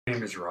My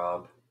name is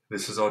Rob.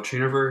 This is Alt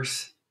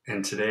Universe,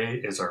 and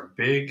today is our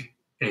big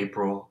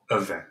April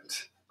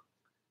event.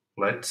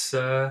 Let's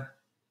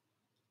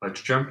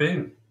jump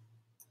in.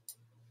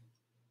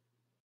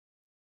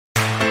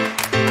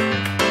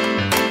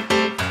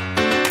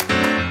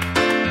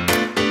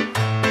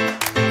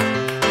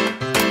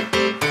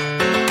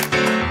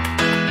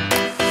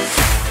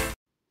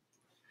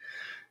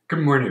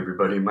 Good morning,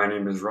 everybody. My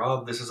name is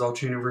Rob. This is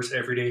Alt Universe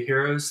Everyday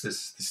Heroes. This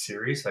is the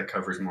series that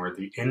covers more of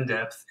the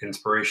in-depth,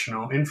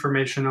 inspirational,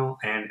 informational,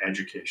 and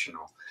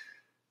educational.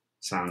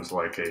 Sounds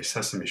like a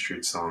Sesame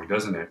Street song,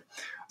 doesn't it?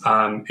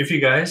 If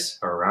you guys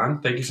are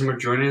around, thank you so much for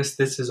joining us.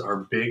 This is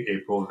our big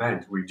April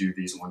event. We do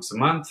these once a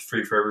month,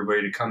 free for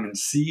everybody to come and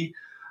see.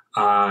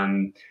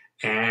 And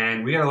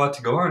we got a lot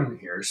to go on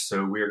here,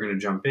 so we are going to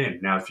jump in.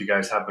 Now, if you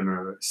guys happen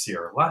to see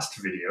our last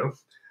video,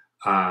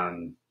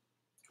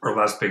 or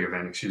last big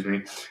event, excuse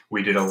me,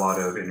 we did a lot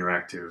of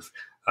interactive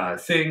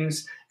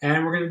things,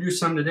 and we're going to do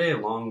some today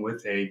along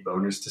with a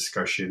bonus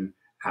discussion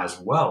as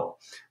well.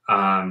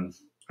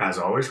 As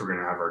always, we're going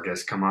to have our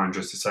guest come on in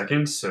just a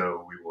second,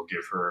 so we will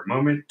give her a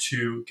moment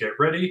to get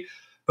ready.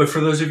 But for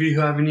those of you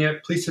who haven't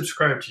yet, please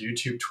subscribe to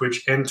YouTube,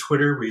 Twitch, and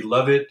Twitter. We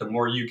love it. The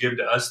more you give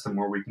to us, the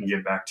more we can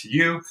give back to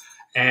you.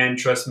 And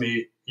trust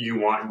me, you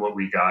want what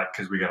we got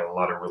because we got a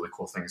lot of really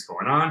cool things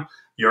going on.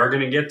 You are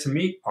going to get to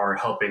meet our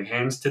helping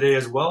hands today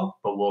as well,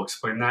 but we'll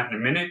explain that in a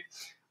minute.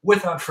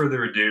 Without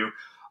further ado,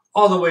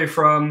 all the way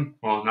from,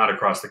 well, not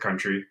across the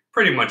country,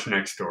 pretty much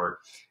next door,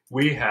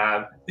 we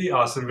have the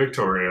awesome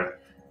Victoria.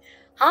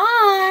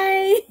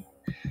 Hi!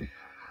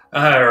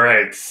 All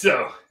right,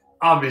 so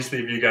obviously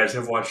if you guys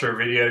have watched our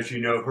videos, you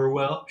know her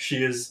well. She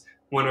is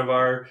one of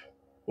our,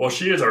 well,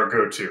 she is our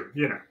go-to,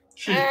 you know.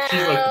 She's like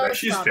the best.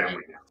 She's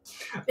family now.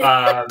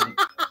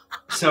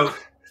 So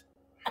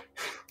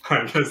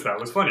I guess that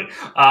was funny.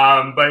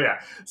 But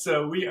yeah,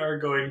 so we are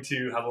going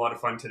to have a lot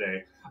of fun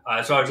today.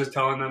 So I was just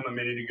telling them a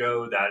minute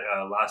ago that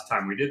last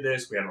time we did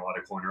this, we had a lot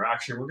of cool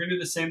interaction. We're going to do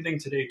the same thing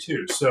today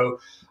too. So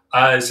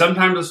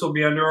sometimes this will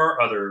be under our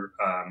other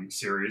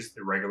series,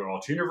 the regular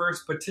Alt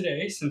Universe. But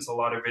today, since a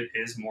lot of it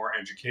is more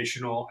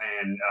educational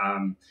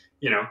and,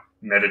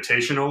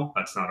 meditational,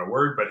 that's not a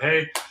word, but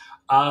hey,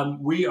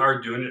 we are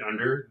doing it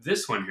under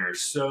this one here.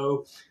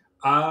 So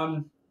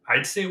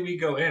I'd say we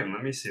go in.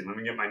 Let me see. Let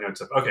me get my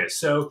notes up. Okay,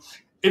 so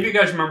if you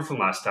guys remember from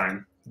last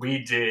time,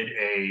 we did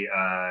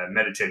a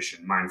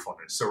meditation,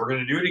 mindfulness. So we're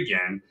going to do it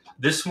again.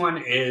 This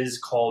one is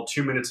called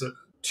 2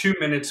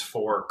 minutes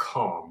for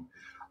calm.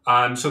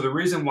 So the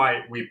reason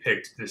why we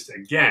picked this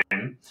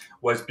again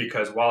was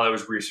because while I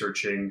was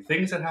researching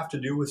things that have to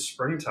do with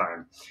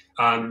springtime,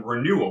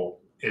 renewal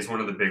is one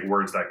of the big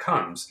words that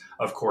comes.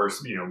 Of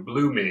course,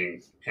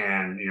 blooming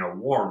and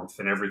warmth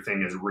and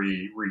everything is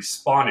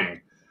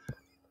respawning.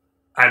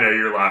 I know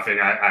you're laughing.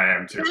 I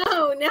am too.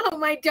 No,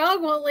 my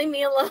dog won't leave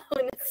me alone.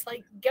 It's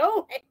like, go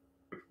away.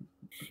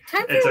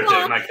 Time for It's a okay.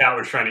 walk. My cat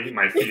was trying to eat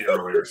my feet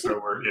earlier,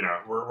 so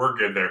we're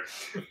good there.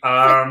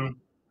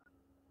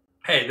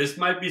 Hey, this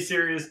might be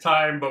serious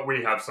time, but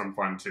we have some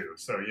fun too.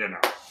 So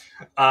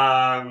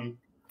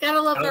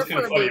Gotta love that our was kind fur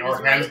of funny. babies,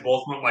 Our hands right?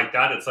 both went like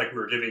that. It's like we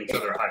were giving each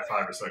other a high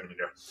five a second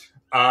ago.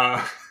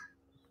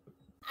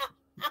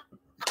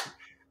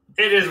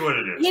 It is what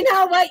it is. You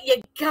know what?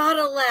 You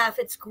gotta laugh.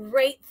 It's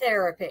great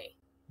therapy.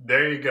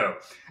 There you go.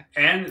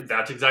 And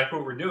that's exactly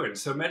what we're doing.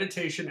 So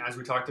meditation, as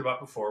we talked about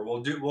before,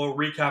 we'll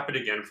recap it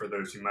again for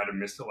those who might have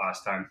missed it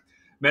last time.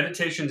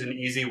 Meditation's an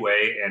easy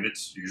way, and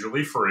it's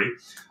usually free,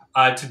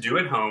 to do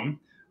at home.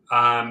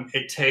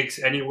 It takes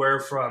anywhere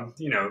from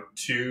 2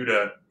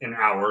 to an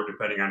hour,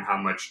 depending on how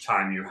much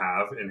time you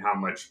have and how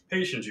much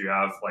patience you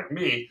have, like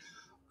me.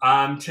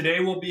 Today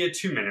will be a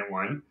 2-minute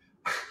one.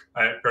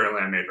 Apparently,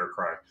 I made her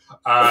cry.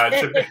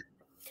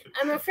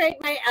 I'm afraid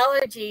my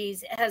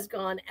allergies has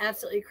gone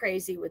absolutely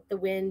crazy with the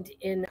wind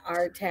in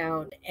our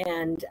town,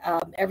 and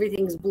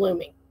everything's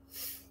blooming.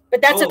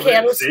 But that's okay.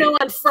 It'll snow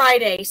on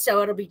Friday,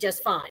 so it'll be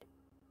just fine.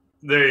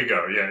 There you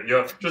go. Yeah,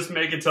 you'll just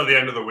make it till the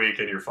end of the week,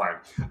 and you're fine.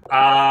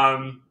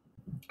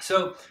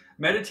 So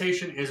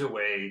meditation is a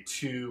way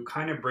to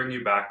kind of bring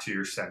you back to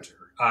your center.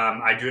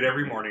 I do it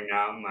every morning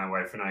now. My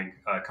wife and I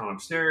come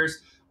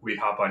upstairs. We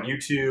hop on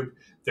YouTube.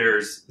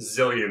 There's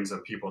zillions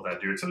of people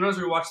that do it. Sometimes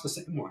we watch the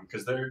same one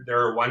because there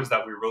are ones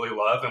that we really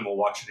love, and we'll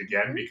watch it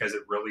again because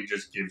it really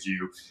just gives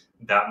you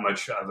that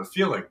much of a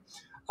feeling.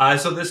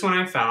 So this one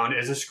I found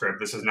is a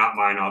script. This is not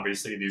mine,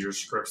 obviously. These are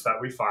scripts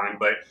that we find,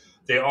 but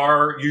they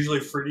are usually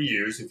free to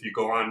use. If you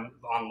go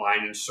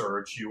online and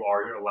search, you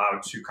are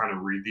allowed to kind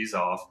of read these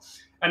off.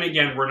 And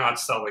again, we're not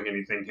selling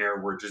anything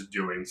here. We're just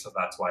doing. So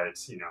that's why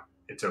it's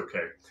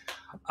okay.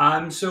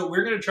 So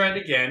we're going to try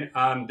it again.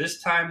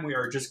 This time we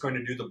are just going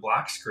to do the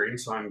black screen.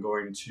 So I'm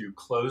going to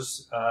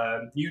close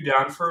you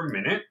down for a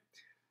minute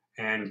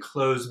and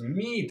close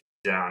me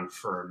down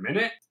for a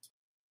minute.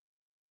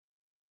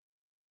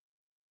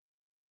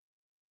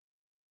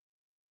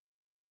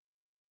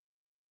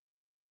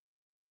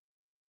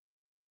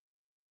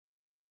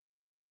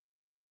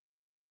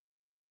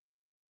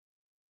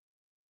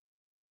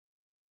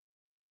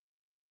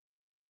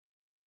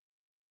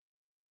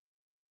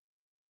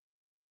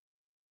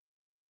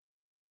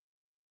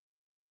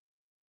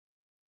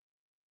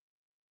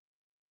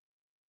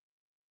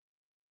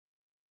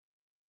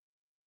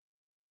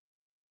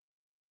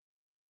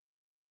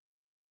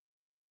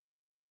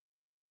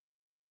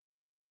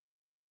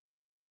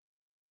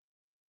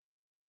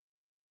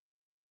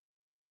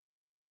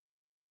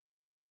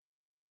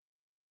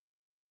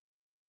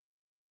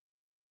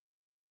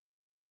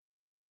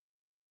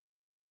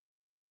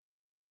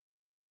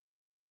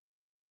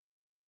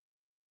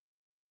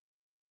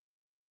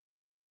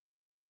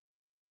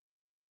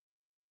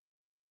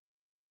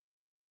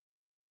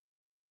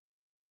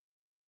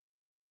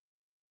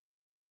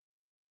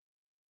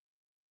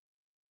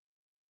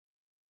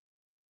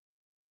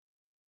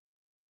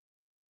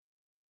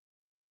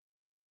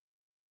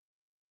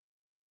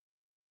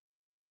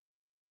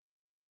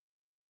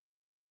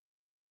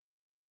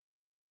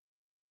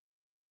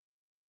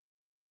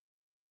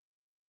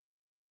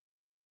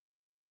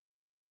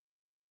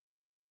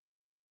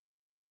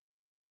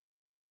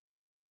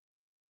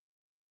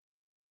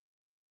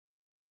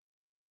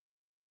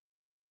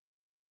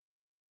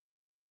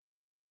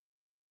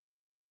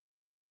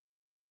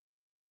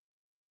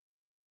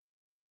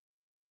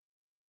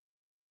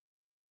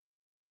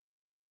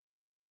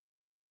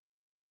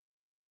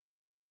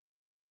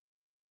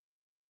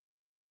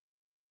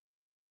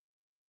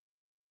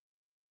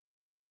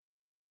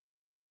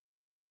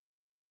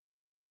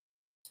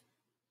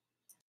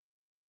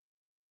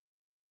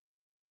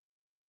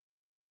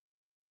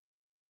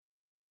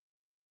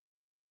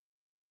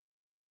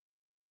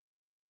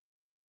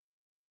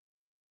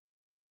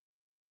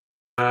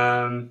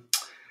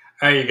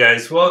 All right, you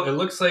guys. Well, it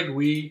looks like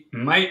we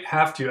might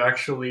have to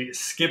actually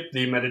skip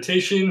the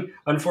meditation.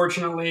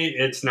 Unfortunately,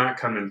 it's not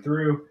coming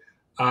through.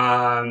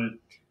 However,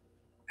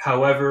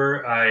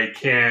 I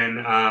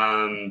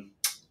can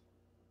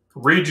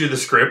read you the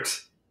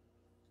script,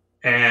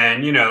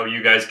 and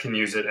you guys can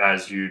use it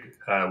as you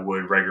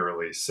would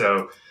regularly.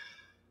 So,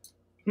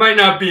 might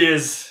not be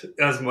as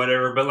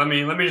whatever, but let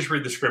me just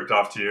read the script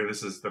off to you.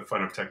 This is the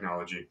fun of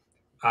technology.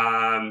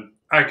 All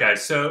right,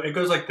 guys. So it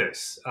goes like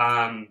this.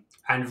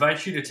 I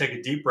invite you to take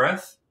a deep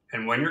breath,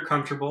 and when you're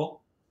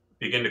comfortable,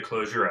 begin to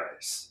close your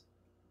eyes.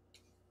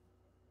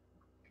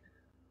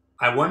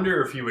 I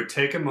wonder if you would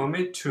take a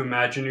moment to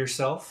imagine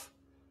yourself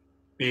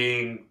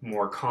being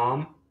more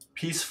calm,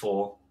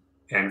 peaceful,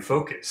 and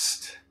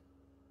focused.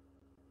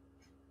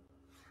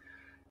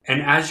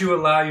 And as you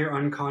allow your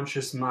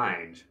unconscious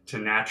mind to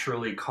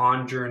naturally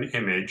conjure an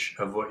image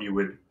of what you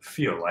would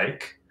feel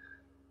like,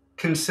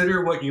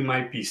 consider what you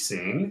might be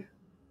seeing,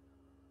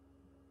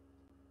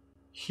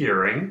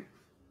 hearing,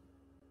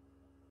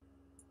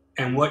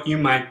 and what you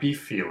might be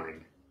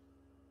feeling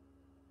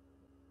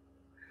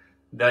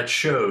that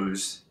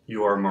shows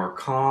you are more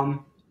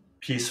calm,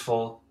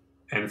 peaceful,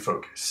 and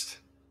focused.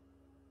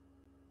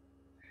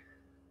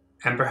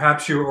 And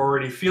perhaps you're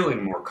already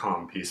feeling more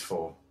calm,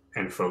 peaceful,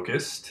 and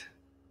focused.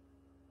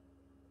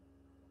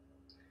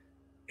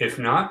 If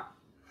not,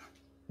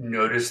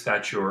 notice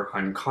that your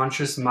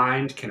unconscious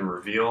mind can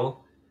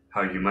reveal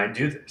how you might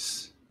do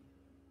this.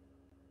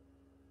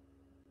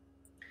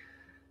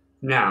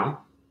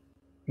 Now,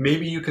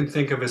 maybe you can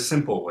think of a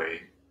simple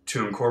way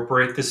to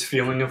incorporate this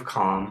feeling of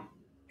calm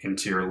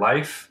into your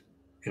life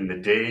in the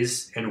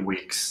days and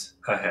weeks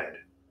ahead.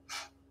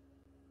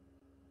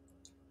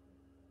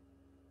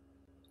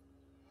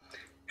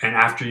 And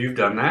after you've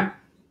done that,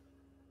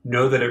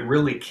 know that it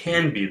really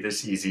can be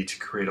this easy to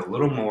create a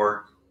little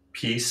more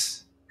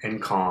peace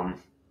and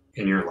calm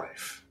in your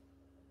life.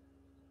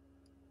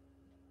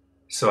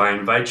 So I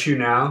invite you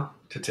now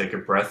to take a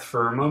breath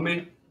for a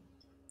moment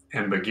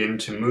and begin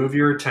to move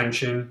your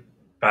attention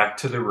back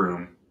to the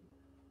room,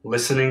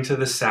 listening to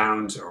the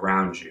sounds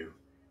around you,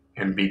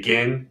 and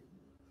begin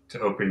to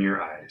open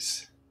your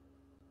eyes.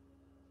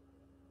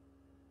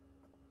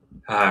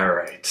 All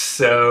right,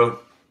 so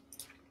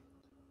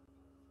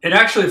it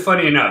actually,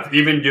 funny enough,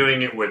 even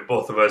doing it with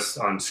both of us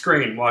on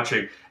screen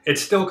watching, it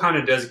still kind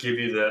of does give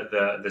you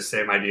the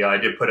same idea. I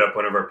did put up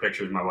one of our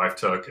pictures my wife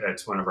took.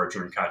 It's one of our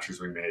dream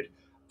catchers we made.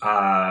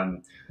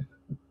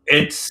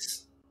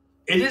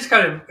 It is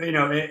kind of,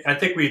 I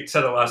think we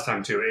said it last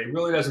time too. It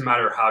really doesn't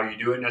matter how you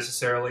do it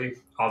necessarily.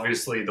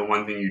 Obviously, the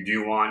one thing you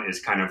do want is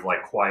kind of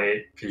like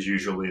quiet, because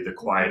usually the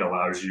quiet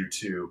allows you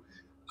to,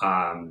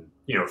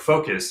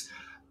 focus.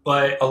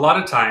 But a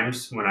lot of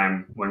times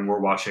when we're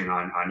watching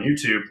on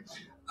YouTube,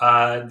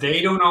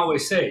 they don't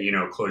always say,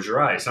 close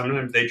your eyes.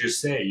 Sometimes they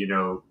just say,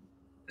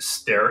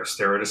 stare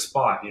at a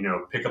spot,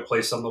 pick a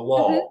place on the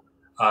wall,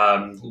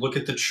 look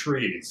at the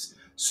trees.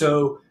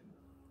 So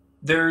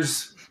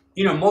there's,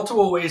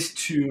 multiple ways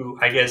to,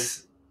 I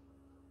guess,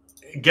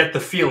 get the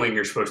feeling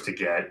you're supposed to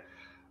get.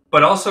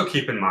 But also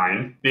keep in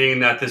mind, being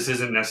that this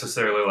isn't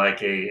necessarily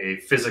like a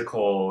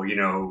physical,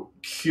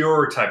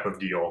 cure type of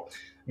deal,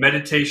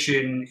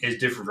 meditation is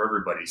different for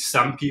everybody.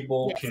 Some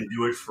people can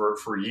do it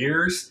for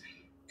years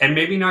and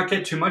maybe not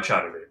get too much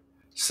out of it.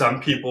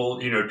 Some people,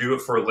 do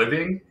it for a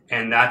living,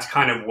 and that's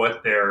kind of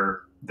what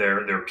their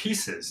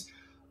piece is.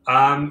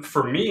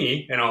 For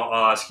me, and I'll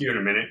ask you in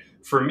a minute,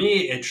 for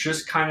me, it's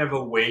just kind of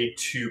a way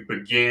to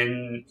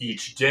begin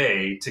each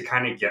day to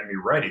kind of get me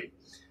ready.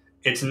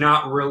 It's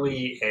not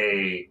really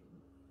a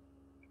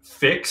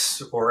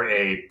fix or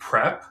a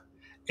prep.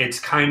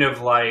 It's kind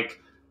of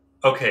like,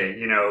 okay,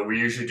 we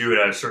usually do it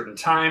at a certain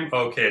time.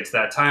 Okay, it's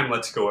that time.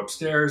 Let's go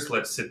upstairs.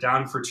 Let's sit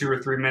down for 2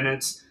 or 3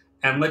 minutes,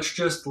 and let's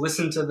just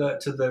listen to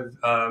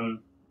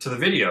the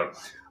video.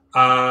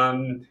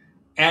 And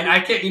I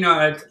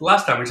can't,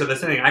 last time we said the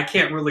same thing. I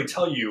can't really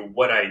tell you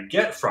what I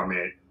get from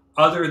it,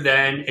 other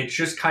than it's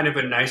just kind of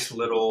a nice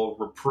little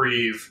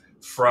reprieve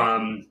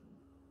from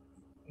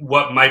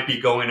what might be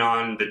going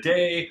on the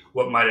day,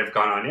 what might have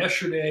gone on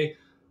yesterday.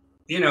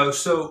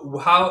 So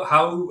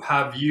how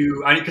have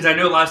you, because I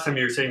know last time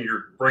you were saying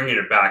you're bringing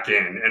it back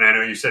in, and I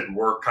know you said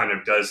work kind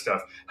of does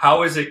stuff.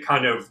 How is it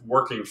kind of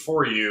working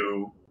for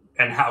you,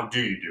 and how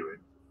do you do it?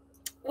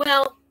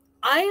 Well,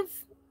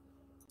 I've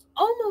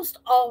almost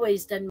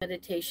always done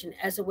meditation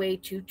as a way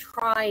to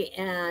try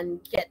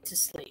and get to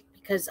sleep,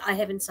 because I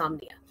have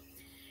insomnia.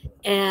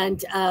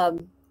 And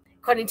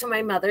according to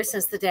my mother,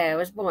 since the day I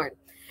was born.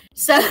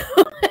 So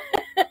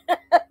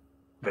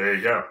there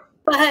you go.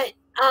 But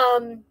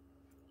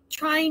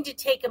trying to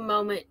take a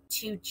moment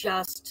to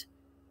just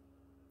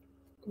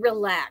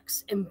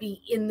relax and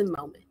be in the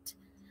moment.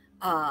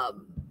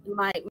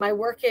 My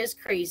work is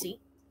crazy.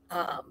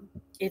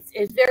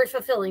 It's very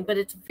fulfilling, but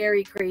it's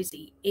very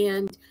crazy.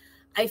 And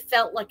I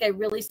felt like I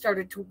really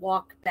started to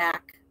walk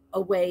back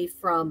away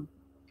from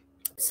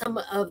some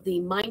of the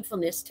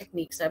mindfulness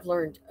techniques I've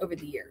learned over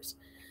the years.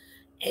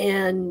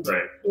 And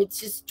right. it's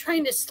just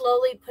trying to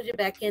slowly put it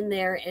back in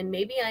there. And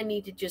maybe I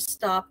need to just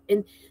stop.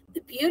 And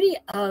the beauty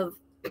of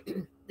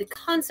the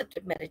concept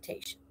of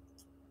meditation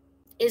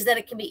is that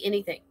it can be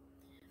anything.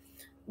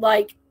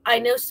 Like, I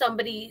know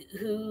somebody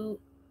who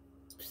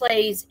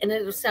plays, and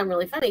it'll sound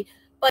really funny,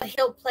 but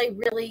he'll play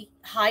really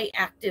high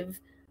active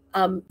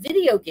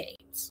video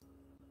games.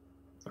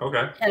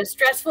 Okay. Had a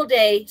stressful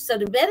day, so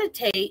to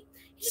meditate,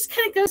 he just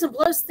kind of goes and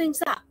blows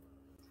things up.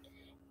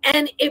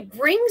 And it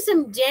brings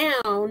him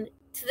down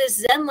to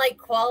this Zen-like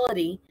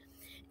quality.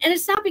 And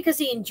it's not because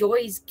he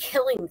enjoys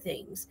killing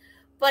things,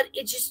 but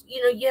it just,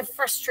 you have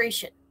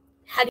frustration.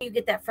 How do you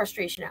get that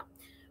frustration out?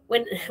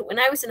 When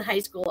I was in high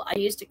school, I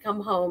used to come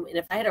home, and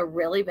if I had a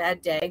really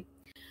bad day,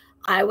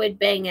 I would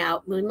bang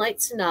out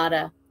Moonlight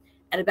Sonata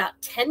at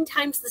about 10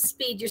 times the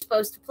speed you're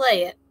supposed to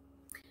play it,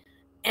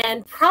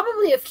 and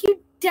probably a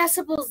few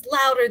decibels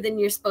louder than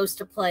you're supposed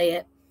to play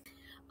it,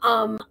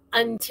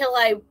 until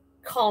I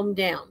calmed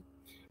down.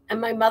 And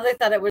my mother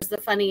thought it was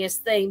the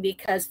funniest thing,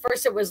 because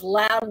first it was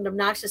loud and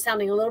obnoxious,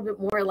 sounding a little bit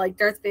more like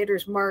Darth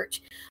Vader's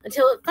march,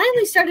 until it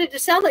finally started to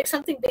sound like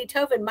something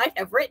Beethoven might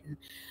have written.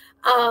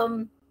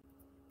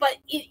 But,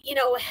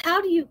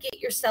 how do you get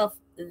yourself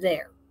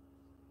there?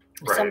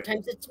 Right.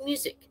 Sometimes it's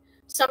music.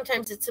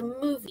 Sometimes it's a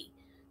movie.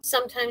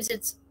 Sometimes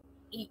it's,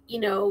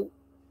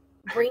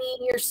 bringing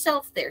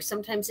yourself there.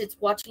 Sometimes it's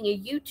watching a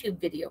YouTube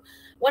video.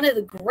 One of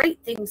the great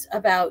things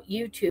about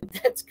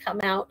YouTube that's come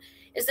out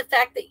is the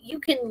fact that you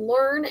can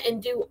learn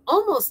and do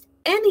almost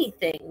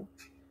anything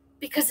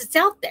because it's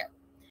out there.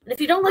 And if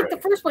you don't like the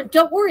first one,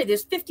 don't worry.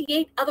 There's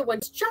 58 other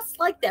ones just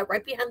like that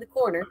right behind the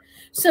corner.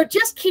 So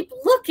just keep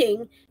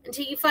looking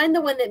until you find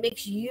the one that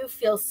makes you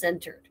feel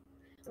centered.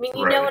 I mean,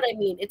 you know what I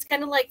mean? It's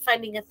kind of like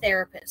finding a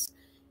therapist.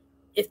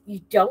 If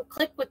you don't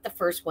click with the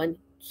first one,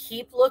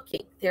 keep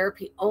looking.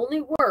 Therapy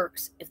only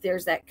works if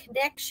there's that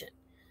connection.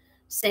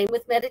 Same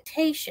with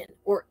meditation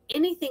or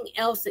anything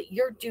else that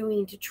you're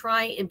doing to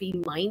try and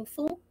be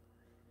mindful.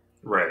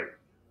 Right.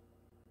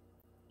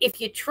 If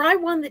you try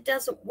one that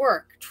doesn't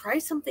work, try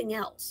something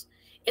else.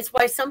 It's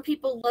why some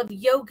people love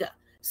yoga.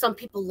 Some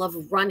people love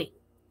running.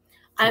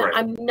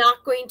 I'm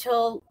not going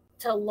to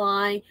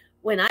lie.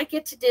 When I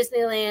get to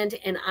Disneyland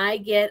and I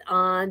get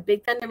on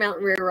Big Thunder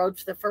Mountain Railroad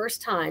for the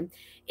first time,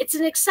 it's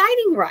an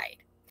exciting ride.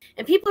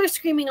 And people are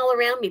screaming all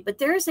around me. But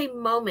there is a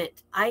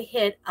moment I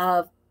hit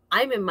of,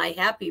 I'm in my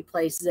happy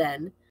place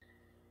then,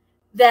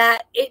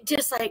 that it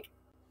just like,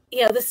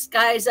 the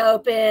sky's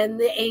open,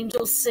 the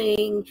angels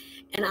sing,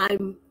 and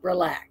I'm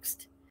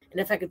relaxed.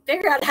 And if I could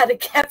figure out how to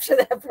capture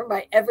that for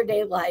my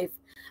everyday life,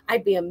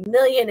 I'd be a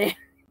millionaire.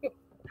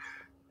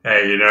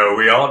 Hey,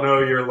 we all know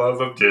your love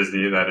of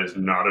Disney. That is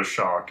not a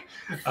shock.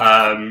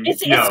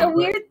 It's a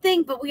weird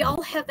thing, but we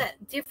all have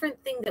that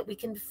different thing that we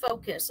can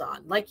focus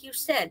on. Like you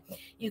said,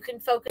 you can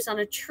focus on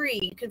a tree.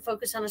 You can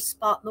focus on a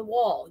spot in the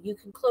wall. You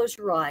can close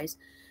your eyes.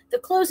 The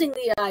closing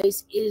the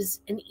eyes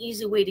is an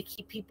easy way to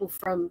keep people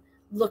from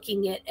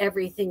looking at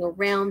everything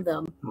around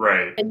them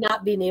and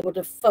not being able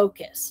to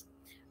focus.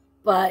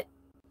 But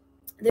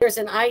there's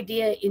an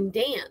idea in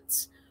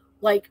dance,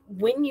 like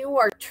when you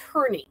are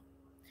turning,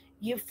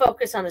 you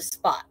focus on a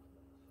spot.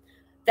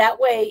 That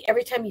way,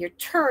 every time you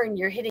turn,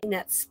 you're hitting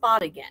that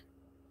spot again.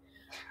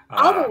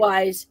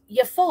 Otherwise,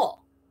 you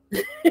fall.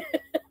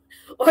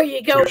 Or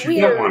you go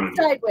weird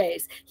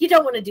sideways. You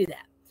don't want to do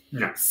that.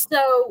 No.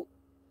 So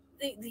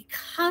the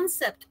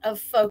concept of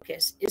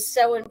focus is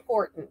so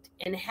important.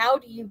 And how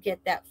do you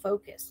get that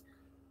focus?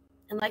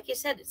 And like you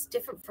said, it's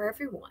different for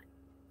everyone.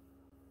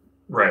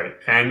 Right.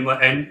 And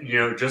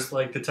just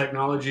like the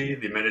technology,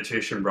 the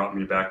meditation brought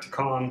me back to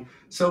calm.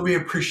 So we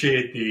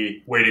appreciate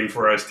the waiting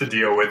for us to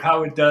deal with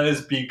how it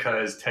does,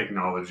 because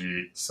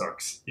technology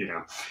sucks,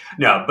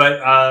 No,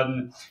 but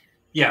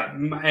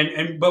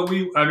but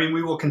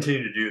we will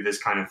continue to do this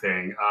kind of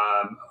thing.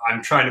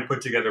 I'm trying to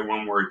put together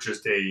one where it's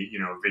just a,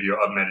 video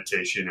of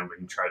meditation, and we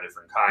can try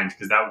different kinds,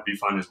 because that would be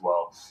fun as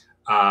well.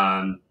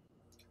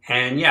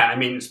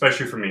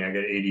 Especially for me, I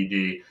get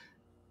ADD.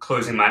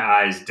 Closing my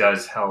eyes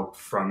does help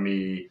from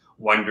me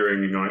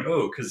wondering and going,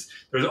 because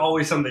there's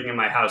always something in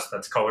my house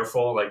that's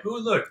colorful. Like,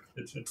 look,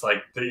 it's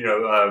like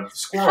the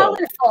squirrel.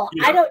 Colorful.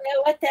 I don't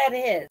know what that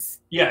is.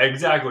 Yeah,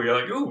 exactly. You're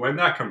like, where'd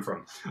that come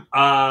from?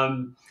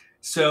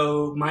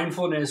 So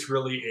mindfulness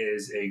really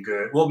is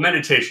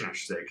meditation, I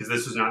should say, because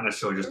this is not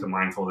necessarily just a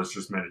mindfulness,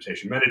 just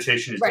meditation.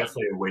 Meditation is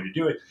definitely a way to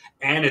do it.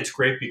 And it's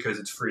great because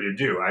it's free to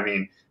do. I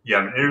mean, you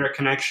have an internet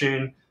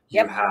connection,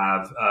 you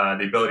have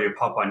the ability to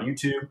pop on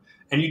YouTube,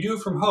 and you do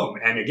it from home.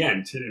 And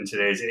again, in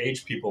today's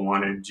age, people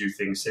want to do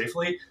things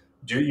safely.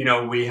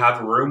 We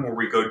have a room where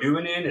we go do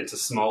it in. It's a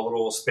small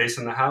little space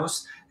in the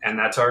house, and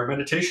that's our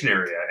meditation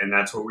area. And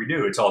that's what we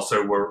do. It's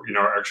also where,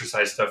 our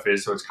exercise stuff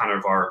is. So it's kind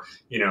of our,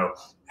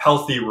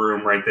 healthy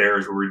room right there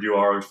is where we do all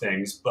our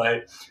things.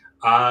 But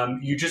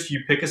you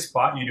pick a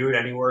spot, you do it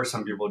anywhere.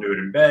 Some people do it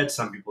in bed.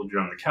 Some people do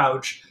it on the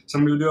couch.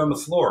 Some people do it on the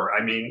floor.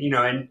 I mean,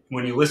 and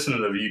when you listen to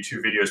the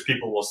YouTube videos,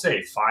 people will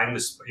say, find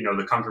this,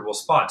 the comfortable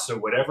spot. So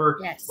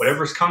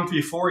whatever's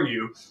comfy for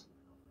you,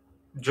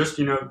 just,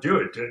 do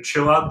it.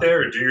 Chill out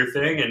there and do your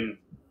thing. And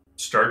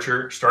start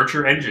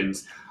your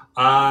engines.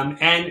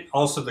 And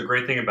also the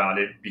great thing about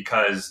it,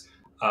 because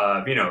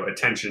of,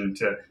 attention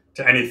to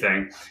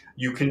anything,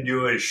 you can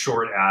do it as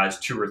short as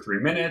 2 or 3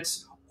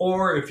 minutes,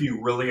 or if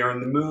you really are in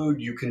the mood,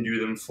 you can do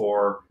them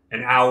for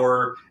an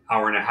hour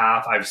and a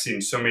half. I've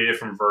seen so many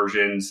different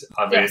versions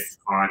of it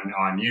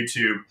on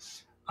YouTube.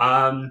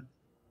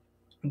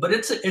 But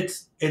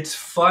it's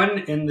fun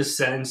in the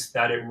sense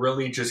that it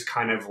really just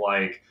kind of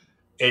like,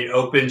 it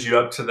opens you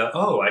up to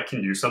I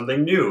can do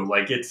something new.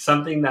 Like, it's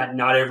something that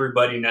not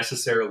everybody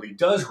necessarily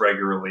does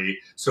regularly.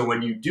 So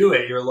when you do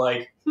it, you're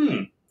like,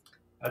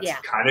 that's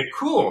kind of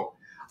cool.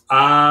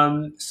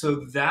 So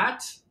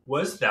that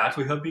was that.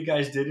 We hope you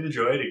guys did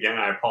enjoy it. Again,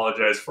 I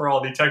apologize for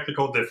all the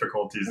technical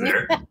difficulties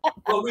there,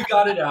 but we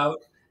got it out.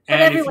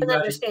 And everyone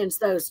understands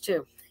those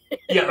too.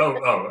 Yeah.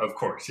 Oh, of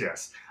course.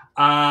 Yes.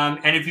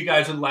 And if you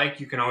guys would like,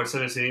 you can always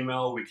send us an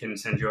email. We can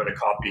send you out a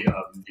copy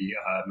of the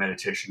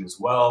meditation as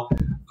well.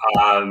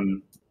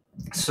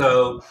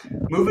 So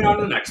moving on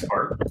to the next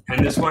part,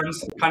 and this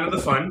one's kind of the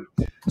fun.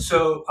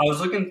 So I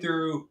was looking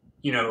through,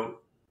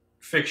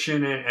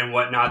 fiction and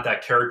whatnot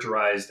that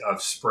characterized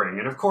of spring.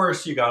 And of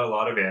course, you got a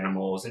lot of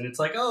animals, and it's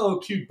like,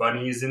 cute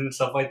bunnies and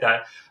stuff like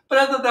that. But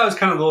I thought that was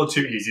kind of a little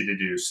too easy to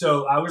do.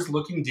 So I was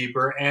looking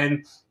deeper,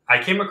 and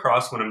I came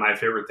across one of my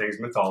favorite things,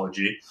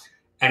 mythology.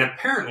 And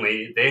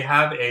apparently they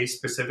have a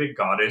specific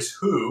goddess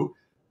who,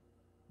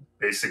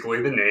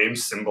 basically the name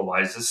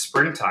symbolizes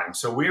springtime.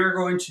 So we are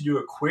going to do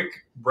a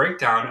quick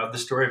breakdown of the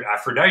story of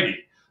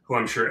Aphrodite, who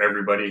I'm sure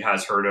everybody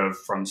has heard of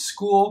from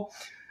school.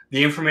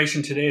 The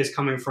information today is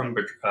coming from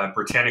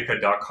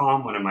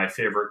Britannica.com, one of my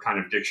favorite kind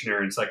of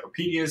dictionary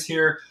encyclopedias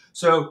here.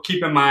 So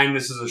keep in mind,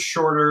 this is a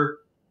shorter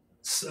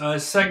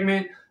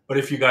segment, but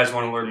if you guys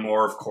want to learn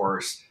more, of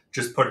course,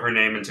 just put her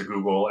name into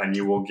Google and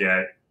you will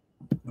get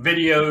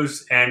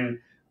videos and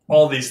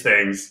all these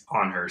things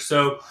on her.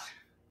 So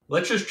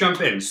let's just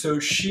jump in. So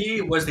she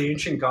was the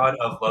ancient god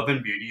of love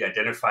and beauty,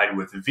 identified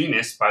with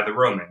Venus by the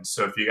Romans.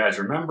 So if you guys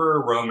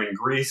remember, Rome and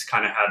Greece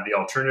kind of had the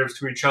alternatives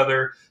to each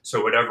other.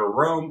 So whatever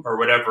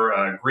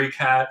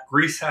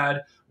Greece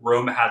had,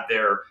 Rome had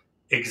their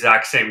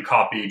exact same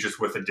copy, just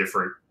with a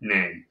different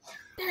name.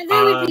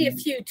 There would be a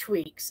few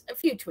tweaks.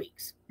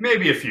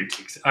 Maybe a few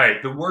tweaks. All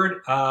right.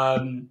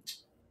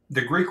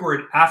 The Greek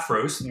word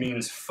aphros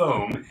means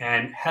foam,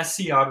 and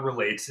Hesiod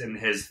relates in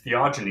his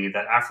Theogony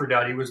that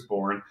Aphrodite was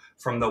born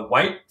from the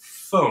white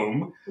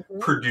foam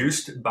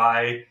produced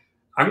by,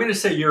 I'm going to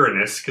say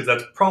Uranus, because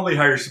that's probably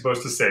how you're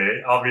supposed to say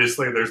it.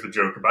 Obviously, there's the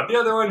joke about the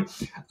other one.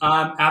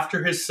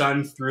 After his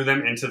son threw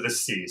them into the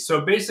sea. So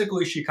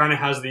basically, she kind of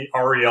has the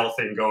Ariel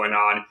thing going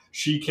on.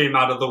 She came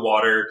out of the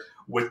water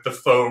with the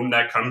foam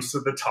that comes to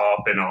the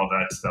top and all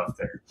that stuff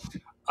there.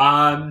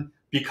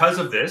 Because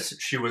of this,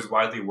 she was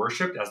widely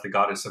worshipped as the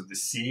goddess of the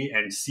sea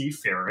and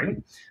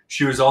seafaring.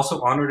 She was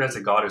also honored as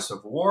a goddess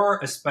of war,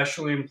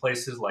 especially in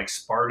places like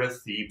Sparta,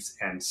 Thebes,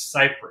 and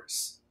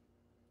Cyprus.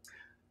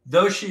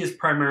 Though she is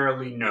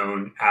primarily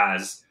known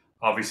as,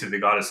 obviously, the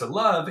goddess of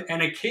love,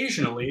 and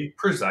occasionally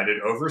presided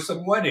over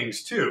some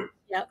weddings, too.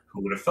 Yep.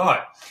 Who would have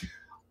thought?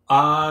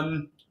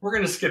 We're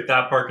going to skip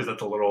that part because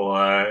that's a little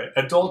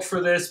adult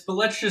for this, but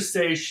let's just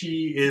say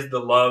she is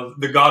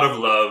the god of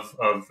love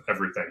of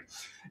everything.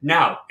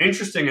 Now,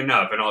 interesting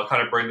enough, and I'll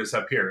kind of bring this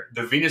up here,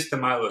 the Venus de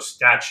Milo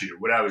statue,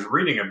 what I was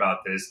reading about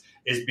this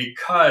is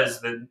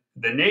because the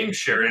name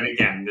share, and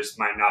again, this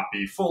might not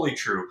be fully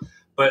true,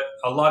 but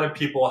a lot of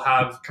people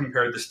have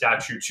compared the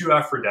statue to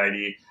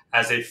Aphrodite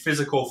as a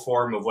physical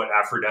form of what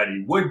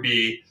Aphrodite would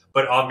be,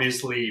 but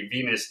obviously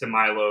Venus de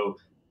Milo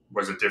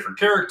was a different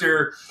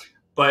character.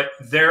 But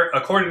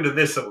according to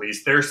this at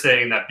least, they're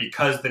saying that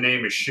because the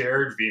name is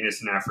shared,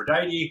 Venus and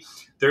Aphrodite,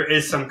 there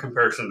is some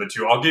comparison of the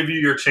two. I'll give you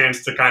your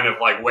chance to kind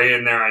of like weigh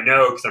in there, I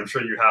know, because I'm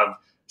sure you have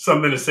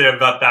something to say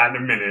about that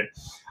in a minute.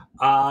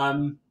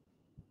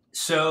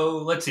 So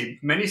let's see.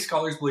 Many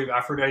scholars believe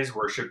Aphrodite's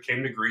worship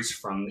came to Greece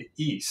from the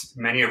east.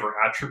 Many of her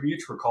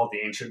attributes were called the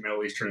ancient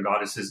Middle Eastern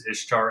goddesses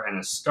Ishtar and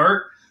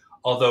Astarte,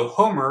 although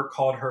Homer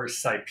called her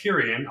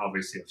Cyprian,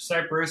 obviously of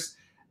Cyprus,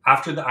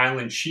 after the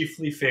island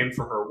chiefly famed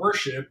for her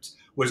worship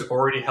was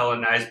already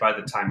Hellenized by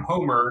the time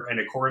Homer, and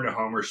according to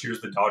Homer, she was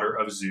the daughter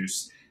of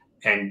Zeus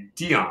and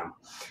Dion.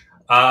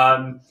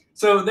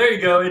 So there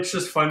you go. It's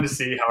just fun to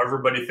see how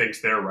everybody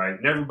thinks they're right,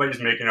 and everybody's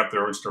making up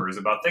their own stories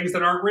about things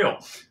that aren't real.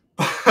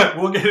 But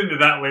we'll get into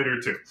that later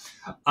too.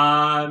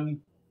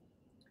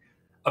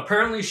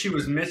 Apparently, she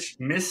was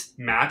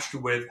mismatched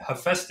with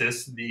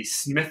Hephaestus, the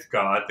smith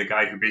god, the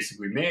guy who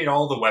basically made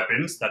all the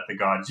weapons that the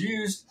gods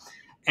used.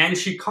 And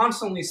she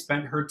constantly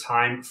spent her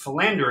time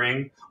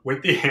philandering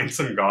with the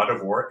handsome god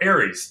of war,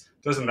 Ares.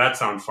 Doesn't that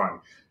sound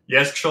fun?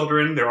 Yes,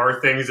 children, there are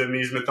things in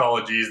these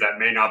mythologies that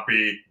may not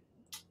be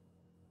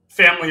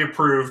family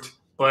approved,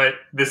 but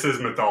this is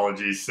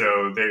mythology,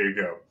 so there you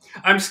go.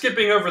 I'm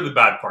skipping over the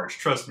bad parts,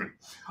 trust me.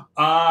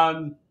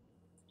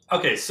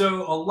 Okay,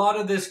 so a lot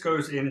of this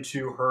goes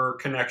into her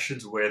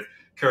connections with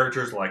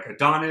characters like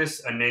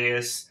Adonis,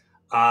 Aeneas,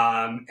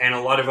 and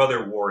a lot of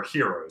other war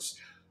heroes.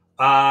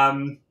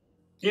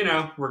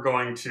 We're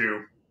going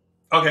to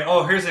Okay.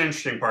 Oh, here's an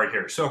interesting part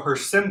here. So her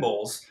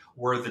symbols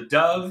were the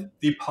dove,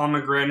 the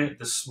pomegranate,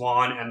 the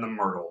swan, and the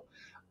myrtle.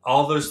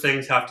 All those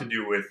things have to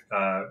do with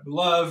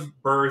love,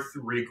 birth,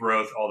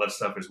 regrowth, all that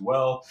stuff as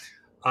well.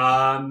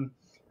 Um,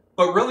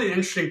 but really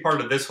interesting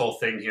part of this whole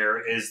thing here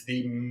is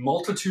the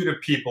multitude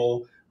of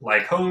people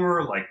like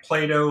Homer, like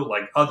Plato,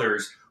 like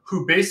others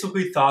who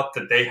basically thought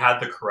that they had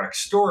the correct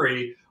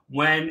story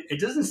when it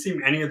doesn't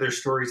seem any of their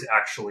stories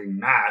actually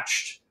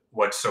matched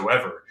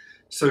whatsoever.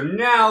 So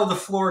now the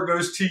floor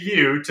goes to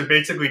you to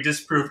basically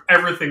disprove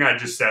everything I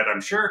just said,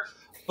 I'm sure.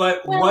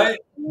 But Well,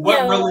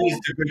 what no. really is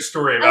the good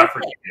story of Okay.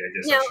 Aphrodite, I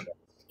guess Now, I should ask.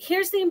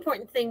 here's the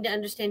important thing to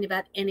understand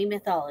about any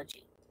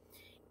mythology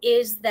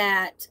is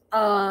that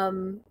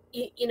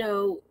you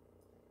know,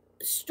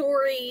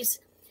 stories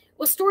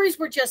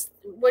were just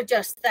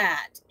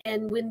that.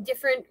 And when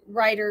different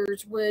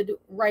writers would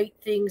write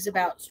things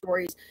about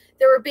stories,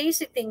 there were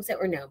basic things that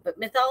were known, but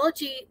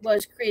mythology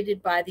was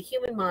created by the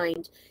human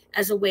mind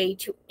as a way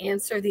to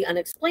answer the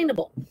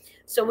unexplainable.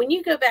 So when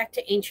you go back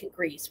to ancient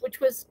Greece, which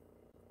was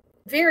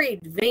very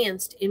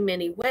advanced in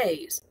many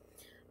ways,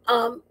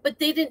 but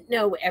they didn't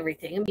know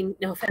everything. I mean,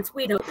 no offense,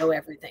 we don't know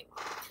everything.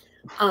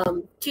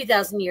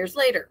 2,000 years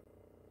later,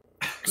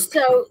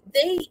 so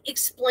they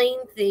explain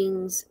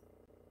things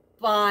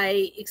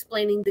by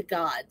explaining the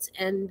gods,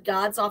 and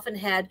gods often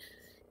had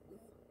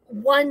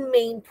one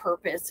main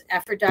purpose.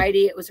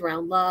 Aphrodite, it was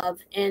around love,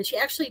 and she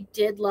actually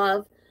did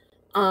love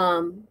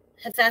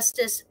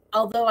Hephaestus,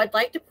 although I'd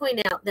like to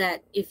point out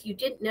that if you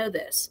didn't know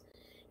this,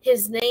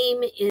 his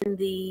name in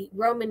the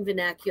Roman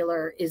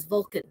vernacular is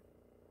Vulcan.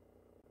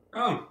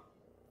 Oh.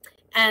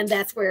 And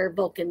that's where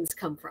Vulcans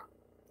come from.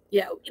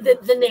 Yeah,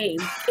 the name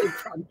came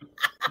from.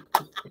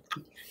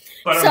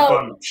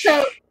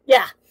 So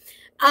yeah.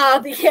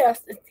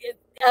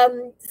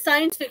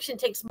 Science fiction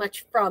takes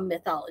much from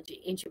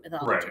mythology, ancient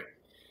mythology. Right.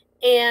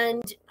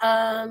 And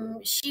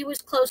she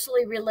was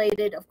closely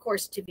related, of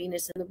course, to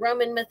Venus in the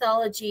Roman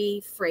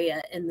mythology,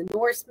 Freya in the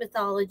Norse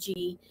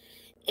mythology.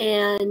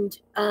 And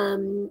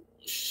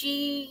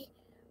she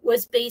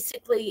was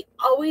basically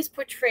always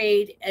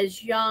portrayed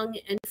as young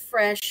and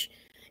fresh.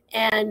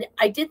 And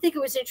I did think it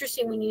was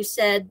interesting when you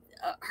said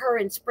her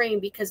in spring,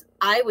 because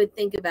I would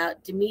think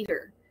about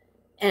Demeter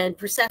and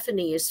Persephone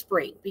is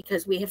spring,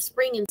 because we have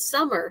spring and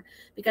summer,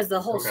 because the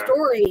whole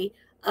story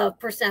of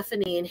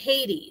Persephone and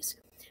Hades.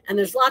 And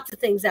there's lots of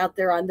things out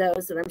there on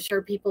those that I'm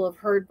sure people have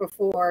heard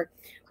before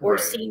or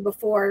seen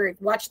before.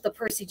 Watch the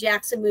Percy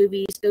Jackson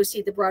movies, go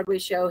see the Broadway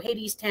show,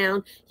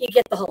 Hadestown. You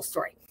get the whole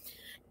story.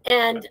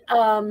 And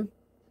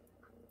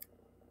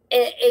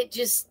it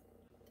just,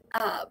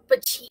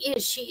 but she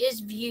is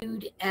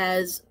viewed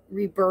as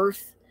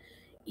rebirth.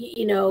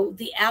 You know,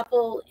 the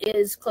apple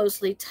is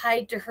closely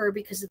tied to her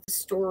because of the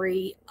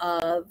story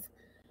of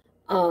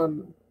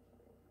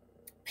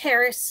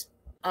Paris.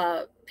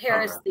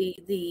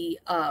 The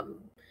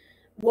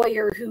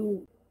warrior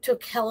who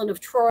took Helen of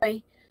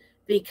Troy,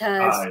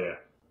 because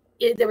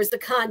there was the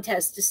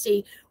contest to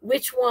see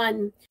which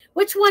one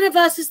of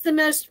us is the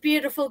most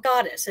beautiful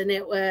goddess, and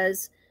it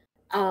was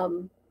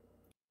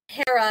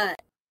Hera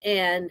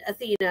and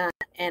Athena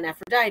and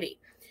Aphrodite,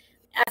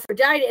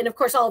 and of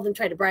course all of them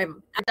tried to bribe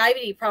him.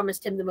 Aphrodite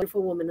promised him the most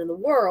beautiful woman in the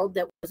world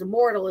that was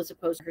immortal, as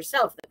opposed to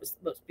herself that was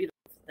the most beautiful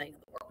thing in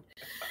the world.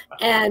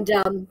 And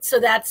so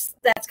that's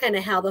kind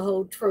of how the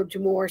whole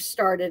Trojan War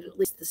started, at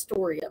least the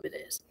story of it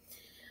is.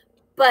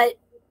 But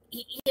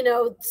you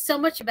know, so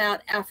much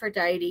about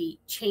Aphrodite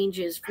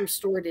changes from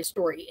story to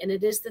story, and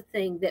it is the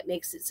thing that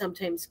makes it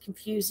sometimes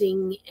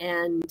confusing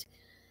and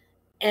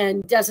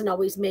doesn't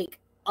always make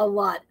a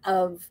lot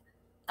of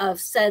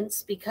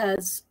sense,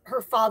 because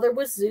her father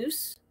was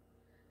Zeus,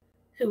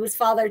 who was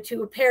father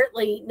to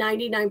apparently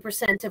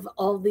 99% of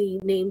all the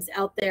names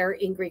out there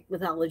in Greek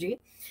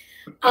mythology.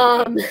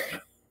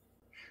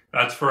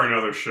 That's for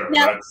another show.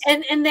 Now,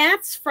 and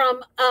that's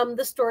from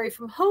the story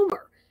from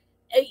Homer.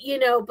 You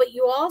know, but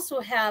you also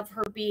have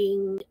her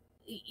being,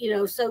 you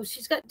know, so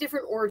she's got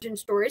different origin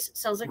stories. It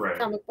sounds like a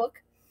comic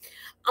book.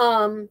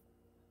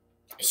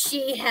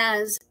 She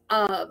has,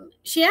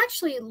 she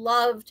actually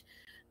loved,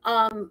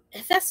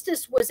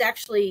 Hephaestus was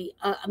actually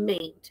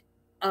maimed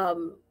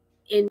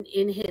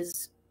in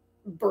his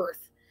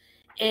birth.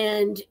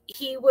 And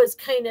he was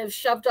kind of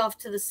shoved off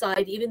to the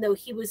side, even though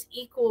he was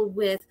equal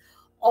with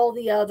all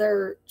the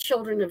other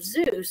children of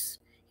Zeus.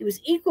 He was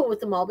equal with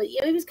them all, but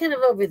you know, he was kind of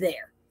over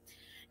there.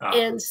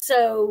 And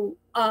so,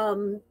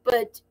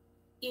 but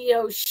you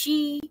know,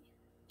 she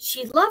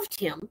loved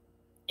him,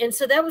 and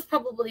so that was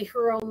probably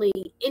her only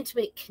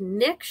intimate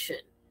connection.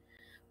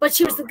 But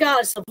she was the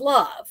goddess of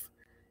love.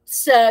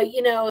 So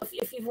you know,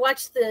 if you've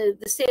watched the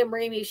Sam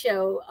Raimi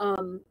show,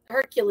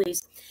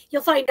 Hercules,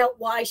 you'll find out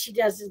why she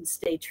doesn't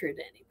stay true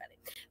to anybody.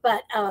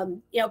 But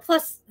you know,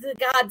 plus the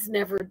gods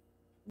never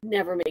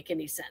make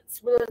any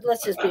sense.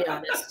 Let's just be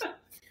honest.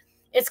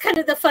 It's kind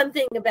of the fun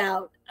thing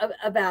about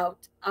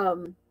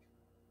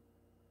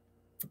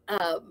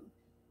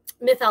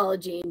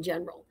mythology in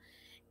general.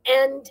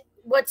 And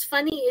what's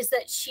funny is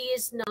that she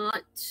is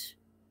not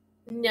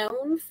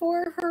known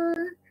for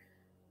her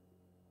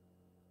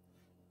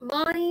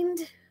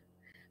mind,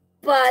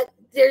 but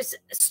there's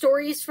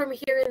stories from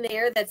here and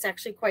there that's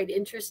actually quite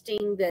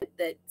interesting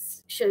that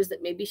shows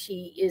that maybe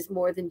she is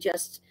more than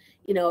just,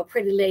 a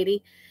pretty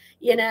lady,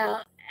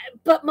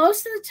 but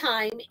most of the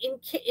time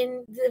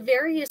in the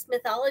various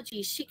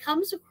mythologies, she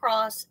comes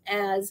across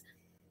as,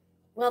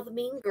 well, the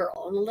mean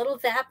girl and a little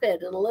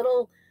vapid and a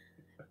little,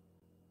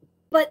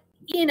 but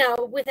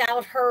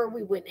without her,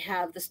 we wouldn't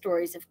have the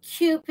stories of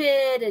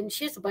Cupid, and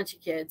she has a bunch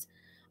of kids.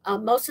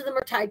 Most of them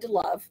are tied to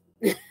love.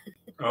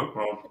 Oh,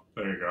 well,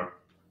 there you go.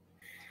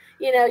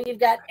 You've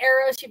got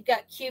Eros, you've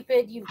got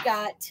Cupid, you've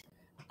got,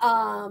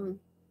 oh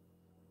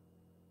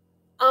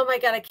my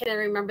God, I can't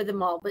remember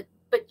them all, but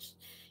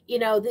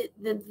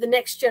the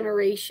next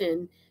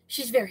generation,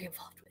 she's very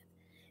involved with.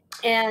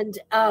 And,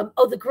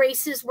 the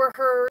Graces were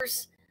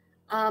hers.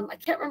 I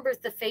can't remember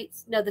if the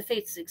Fates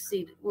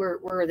succeeded,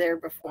 were there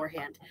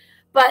beforehand.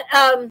 But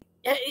now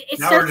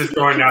we're just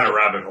going down a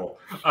rabbit hole.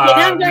 Now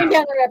I'm going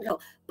down a rabbit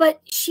hole. But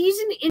she's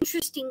an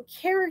interesting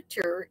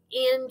character,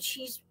 and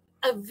she's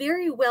a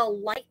very well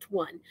liked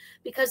one,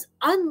 because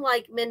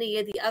unlike many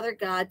of the other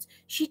gods,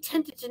 she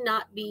tended to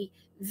not be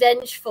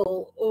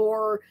vengeful,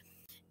 or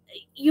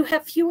you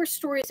have fewer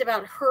stories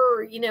about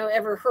her,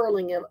 ever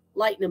hurling a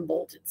lightning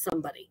bolt at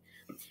somebody.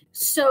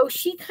 So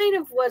she kind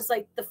of was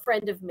like the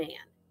friend of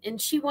man, and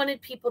she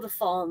wanted people to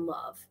fall in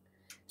love.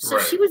 So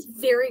She was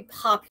very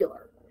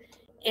popular.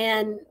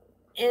 And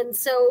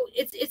so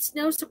it's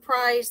no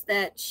surprise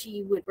that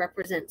she would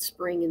represent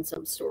spring in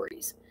some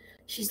stories.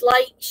 She's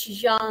light,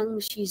 she's young,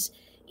 she's,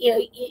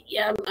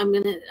 I'm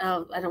gonna,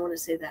 I don't want to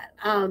say that.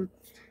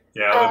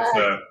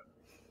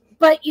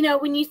 But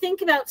when you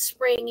think about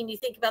spring and you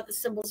think about the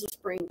symbols of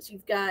springs,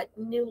 you've got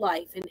new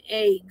life and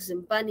eggs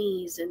and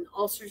bunnies and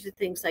all sorts of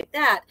things like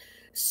that.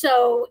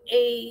 So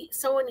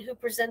someone who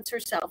presents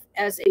herself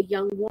as a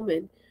young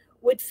woman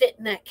would fit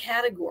in that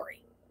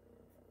category.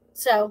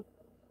 So,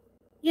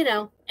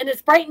 and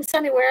it's bright and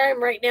sunny where I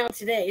am right now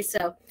today.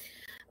 So,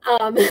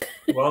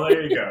 well,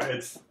 there you go.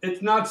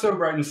 It's not so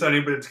bright and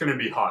sunny, but it's going to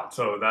be hot.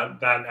 So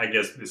that I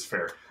guess is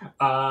fair.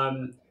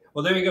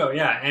 Well, there you go.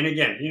 Yeah. And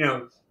again,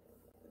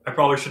 I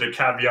probably should have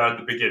caveated at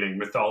the beginning.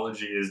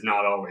 Mythology is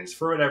not always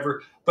for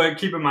whatever. But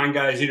keep in mind,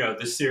 guys,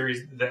 this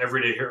series, the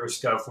Everyday Hero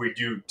stuff, we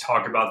do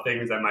talk about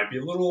things that might be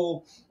a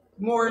little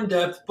more in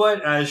depth.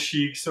 But as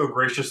she so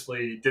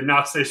graciously did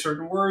not say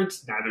certain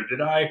words, neither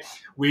did I.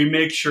 We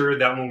make sure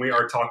that when we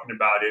are talking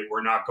about it,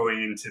 we're not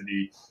going into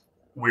the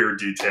weird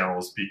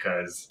details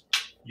because,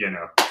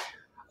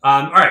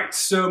 all right,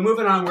 so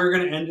moving on, we're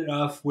going to end it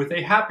off with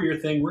a happier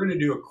thing. We're going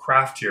to do a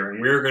craft here,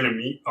 and we're going to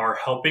meet our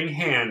helping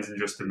hands in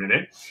just a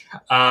minute.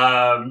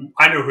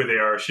 I know who they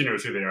are. She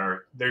knows who they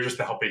are. They're just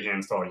the helping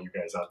hands to all you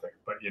guys out there.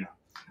 But,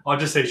 I'll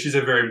just say she's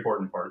a very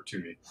important part to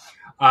me.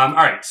 All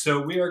right, so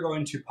we are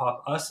going to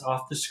pop us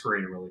off the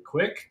screen really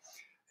quick.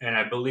 And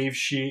I believe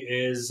she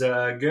is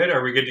good.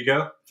 Are we good to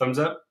go? Thumbs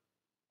up?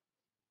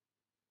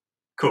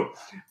 Cool. All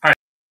right.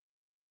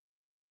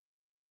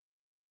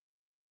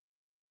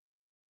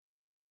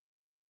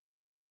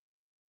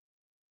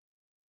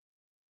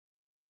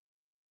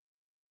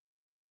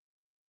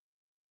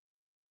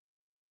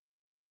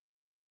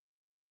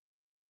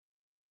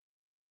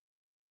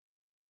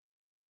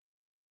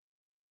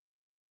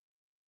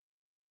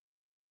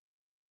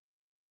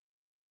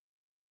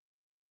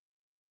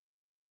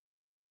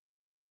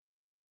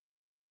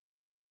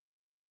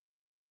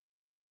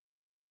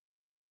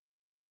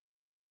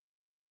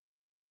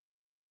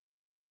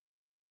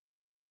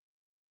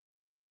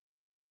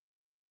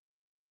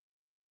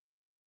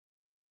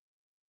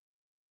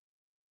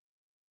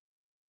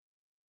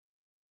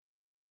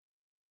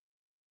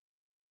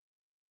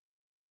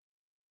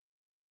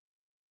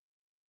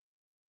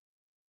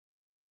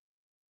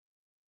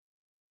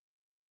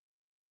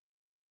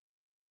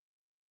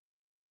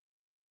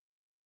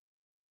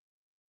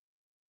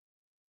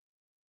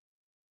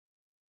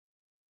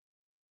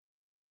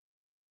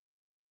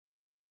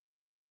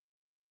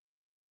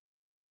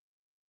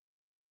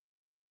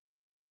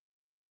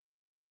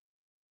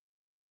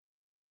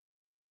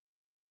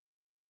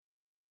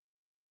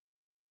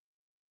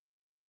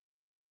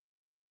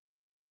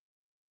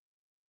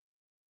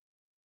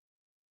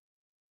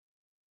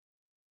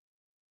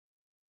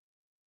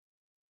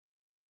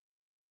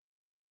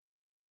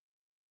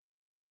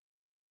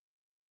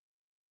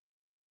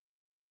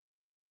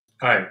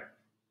 All right.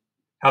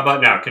 How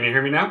about now? Can you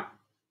hear me now?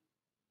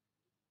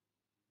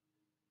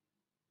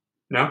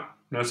 No?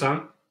 No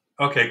sound?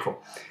 Okay,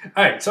 cool.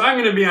 All right, so I'm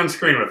going to be on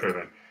screen with her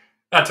then.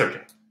 That's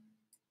okay.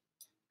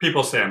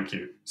 People say I'm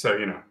cute, so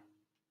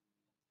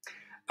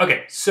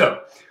Okay,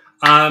 so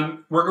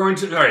we're going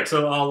to, all right,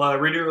 so I'll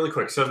read it really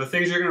quick. So the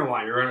things you're going to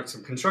want, you're going to want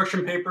some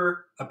construction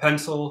paper, a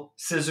pencil,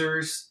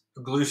 scissors,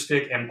 a glue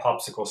stick, and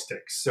popsicle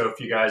sticks. So if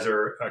you guys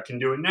can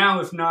do it now,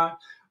 if not,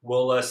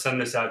 we'll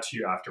send this out to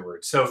you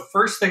afterwards. So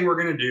first thing we're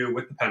going to do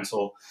with the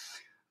pencil,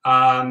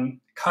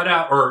 cut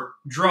out or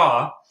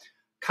draw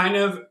kind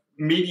of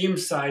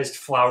medium-sized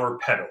flower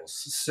petals.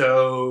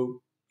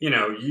 So,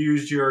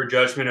 use your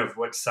judgment of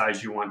what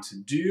size you want to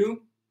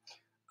do.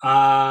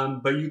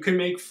 But you can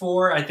make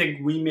 4. I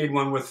think we made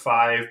one with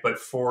 5, but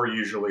 4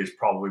 usually is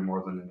probably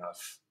more than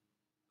enough.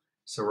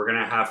 So we're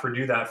going to have her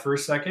do that for a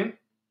second.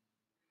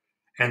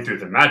 And through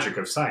the magic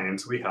of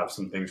science, we have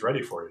some things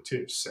ready for you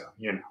too. So,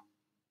 you know.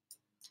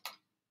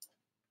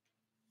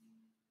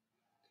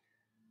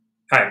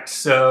 All right,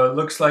 so it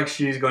looks like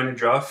she's going to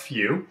draw a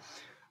few.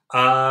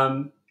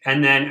 And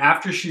then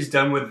after she's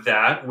done with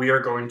that, we are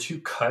going to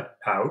cut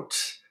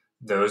out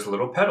those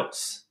little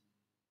petals.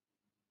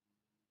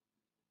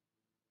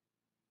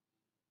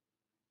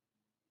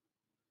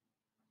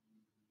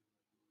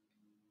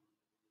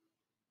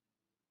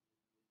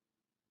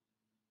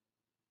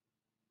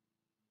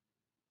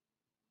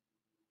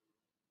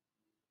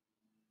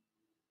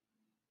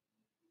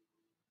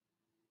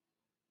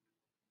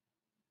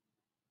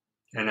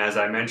 And as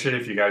I mentioned,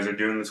 if you guys are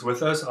doing this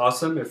with us,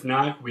 awesome. If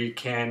not, we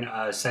can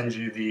send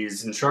you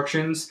these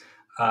instructions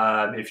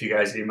if you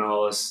guys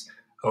email us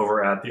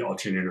over at the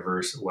Alternate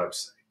Universe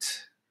website.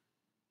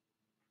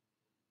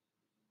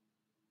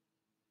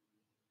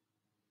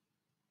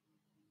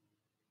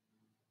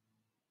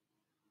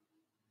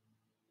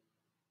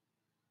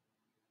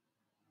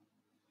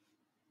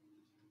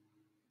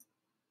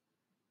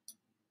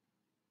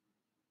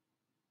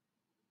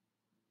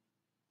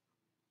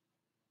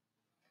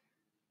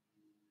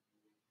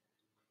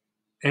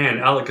 And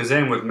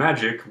alakazam with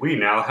magic, we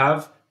now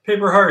have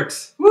paper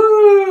hearts.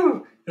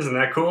 Woo! Isn't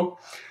that cool?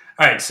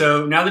 All right,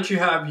 so now that you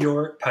have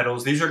your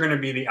petals, these are going to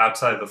be the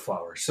outside of the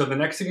flower. So the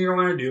next thing you're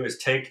going to do is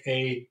take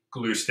a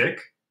glue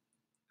stick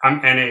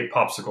and a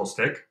popsicle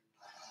stick.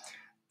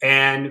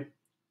 And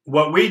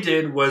what we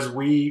did was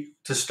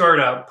to start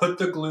out, put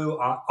the glue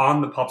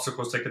on the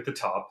popsicle stick at the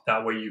top.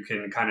 That way you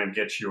can kind of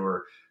get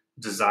your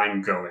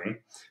design going.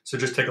 So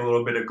just take a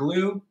little bit of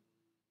glue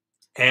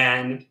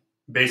and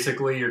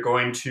basically you're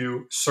going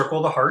to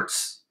circle the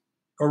hearts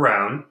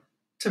around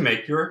to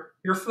make your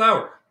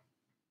flower,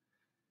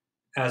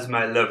 as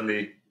my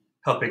lovely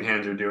helping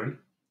hands are doing.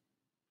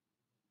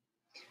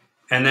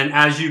 And then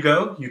as you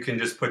go, you can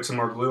just put some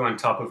more glue on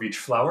top of each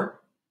flower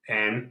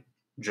and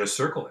just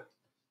circle it.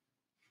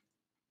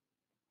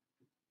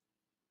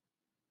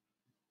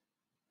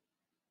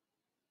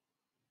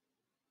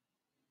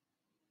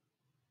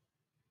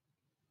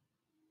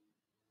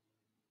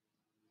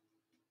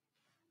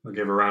 We'll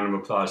give a round of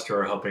applause to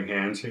our helping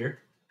hands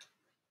here.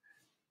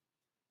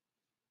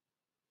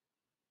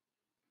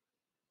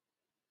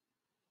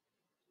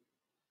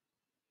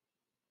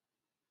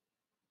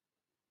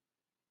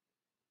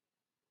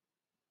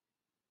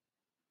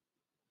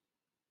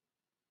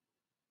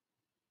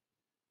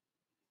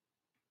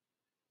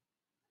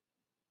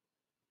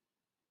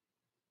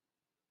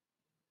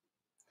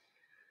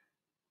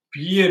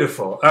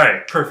 Beautiful. All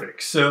right,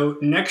 perfect. So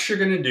next you're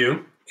going to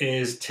do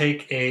is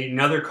take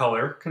another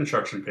color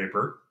construction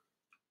paper.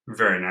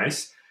 Very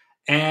nice.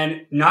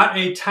 And not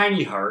a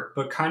tiny heart,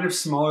 but kind of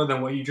smaller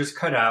than what you just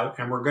cut out.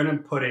 And we're going to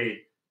put a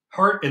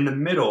heart in the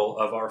middle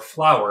of our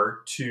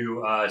flower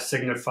to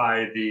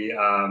signify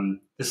the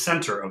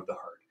center of the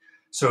heart.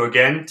 So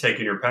again,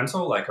 taking your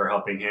pencil like our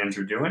helping hands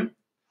are doing,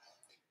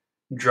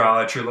 draw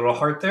out your little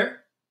heart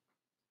there.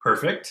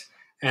 Perfect.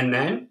 And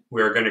then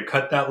we're going to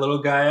cut that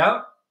little guy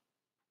out.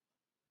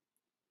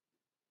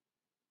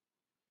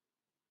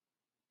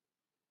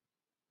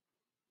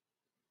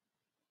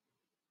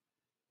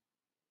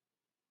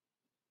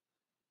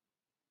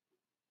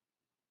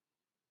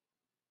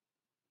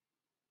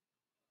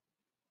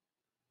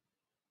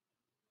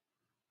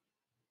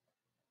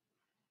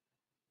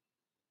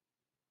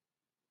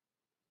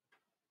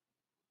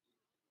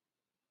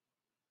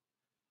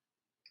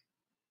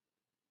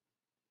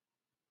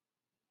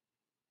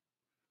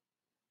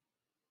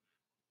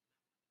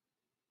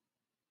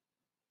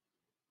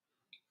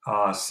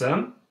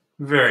 Awesome.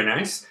 Very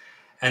nice.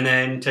 And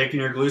then taking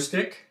your glue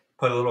stick,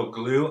 put a little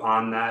glue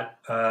on that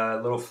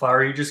little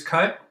flower you just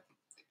cut,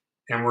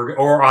 and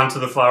or onto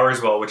the flower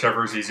as well,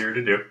 whichever is easier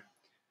to do.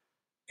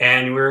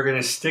 And we're going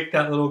to stick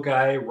that little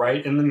guy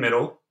right in the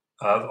middle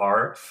of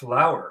our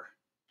flower.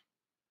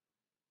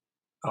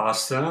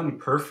 Awesome.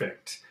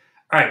 Perfect.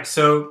 All right.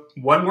 So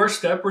one more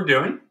step we're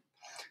doing.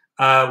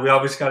 We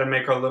always got to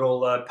make our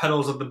little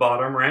petals at the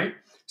bottom, right?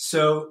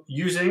 So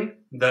using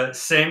the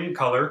same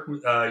color,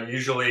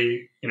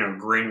 usually,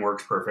 green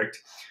works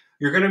perfect.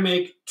 You're going to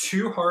make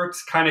 2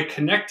 hearts kind of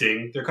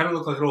connecting. They're kind of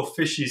look like little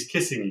fishies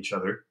kissing each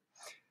other.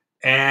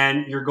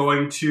 And you're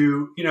going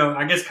to,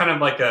 I guess kind of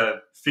like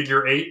a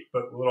figure 8,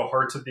 but little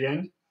hearts at the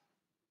end.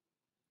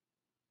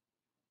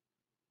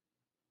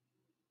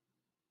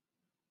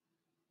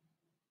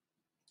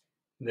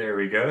 There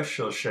we go.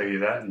 She'll show you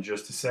that in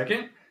just a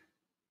second.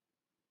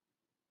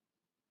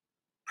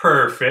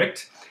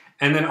 Perfect.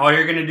 And then all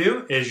you're going to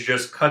do is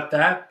just cut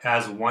that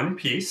as one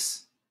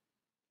piece.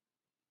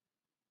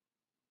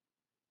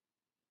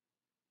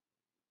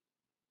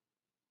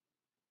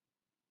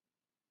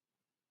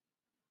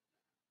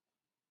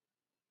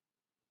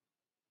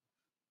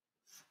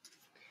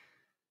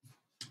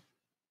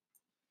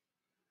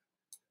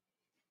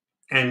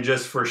 And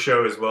just for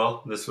show as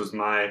well, this was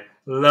my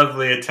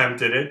lovely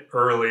attempt at it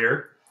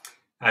earlier.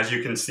 As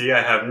you can see,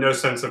 I have no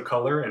sense of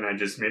color, and I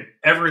just made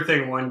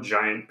everything one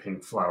giant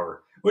pink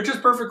flower, which is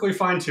perfectly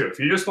fine too. If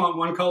you just want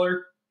one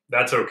color,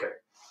 that's okay.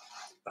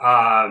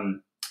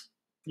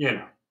 You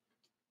know,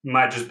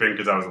 might just been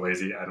because I was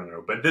lazy. I don't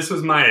know. But this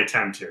was my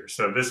attempt here.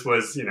 So this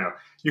was,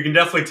 you can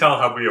definitely tell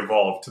how we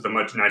evolved to the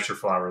much nicer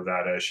flower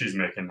that she's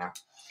making now.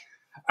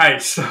 All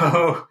right,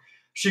 so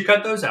she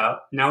cut those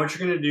out. Now what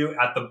you're going to do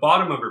at the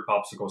bottom of your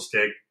popsicle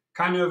stick,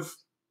 kind of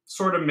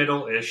sort of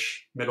middle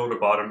to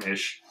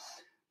bottom-ish,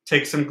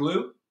 take some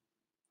glue,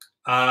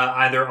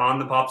 either on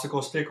the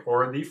popsicle stick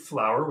or the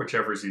flower,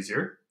 whichever is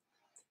easier.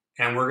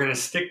 And we're going to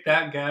stick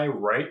that guy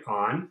right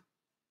on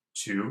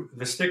to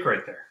the stick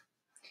right there.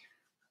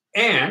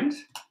 And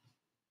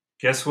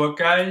guess what,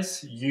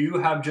 guys? You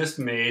have just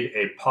made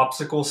a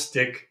popsicle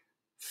stick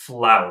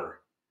flower.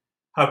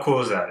 How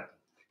cool is that?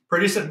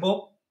 Pretty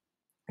simple,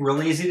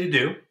 really easy to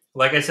do.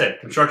 Like I said,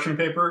 construction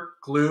paper,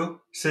 glue,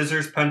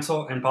 scissors,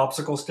 pencil, and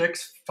popsicle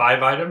sticks.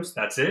 5 items,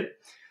 that's it.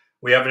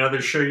 We have another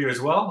to show you as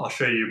well. I'll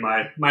show you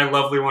my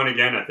lovely one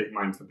again. I think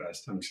mine's the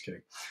best. I'm just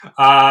kidding.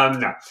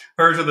 No,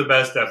 hers are the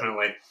best,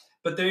 definitely.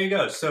 But there you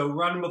go. So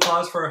round of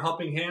applause for our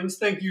helping hands.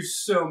 Thank you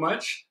so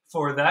much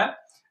for that.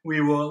 We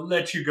will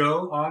let you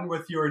go on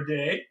with your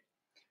day.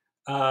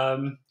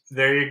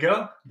 There you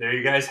go. There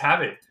you guys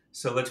have it.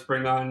 So let's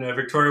bring on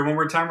Victoria one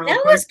more time really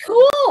quick. That was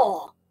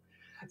cool.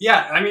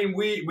 Yeah, I mean,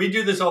 we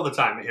do this all the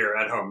time here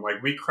at home.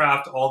 Like, we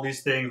craft all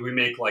these things. We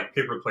make, like,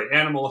 paper plate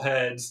animal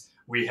heads.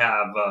 We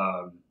have,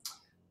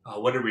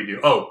 what do we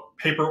do? Oh,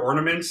 paper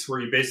ornaments, where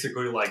you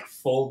basically, like,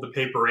 fold the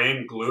paper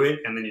in, glue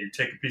it, and then you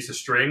take a piece of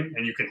string,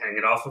 and you can hang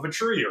it off of a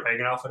tree or hang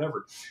it off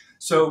whatever.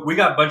 So we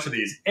got a bunch of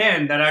these.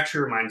 And that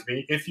actually reminds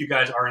me, if you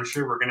guys aren't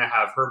sure, we're going to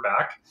have her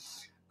back.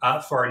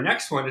 For our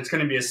next one, it's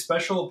going to be a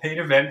special paid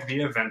event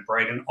via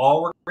Eventbrite, and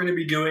all we're going to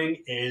be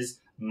doing is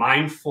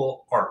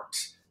mindful art.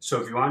 So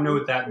if you want to know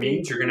what that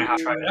means, you're going to have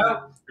to try it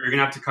out. You're going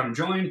to have to come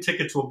join.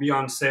 Tickets will be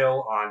on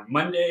sale on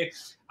Monday.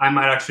 I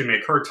might actually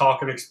make her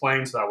talk and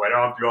explain, so that way I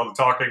don't have to do all the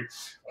talking.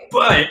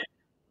 But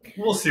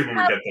we'll see when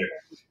we get there.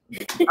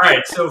 All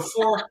right, so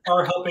for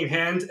our helping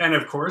hand, and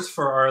of course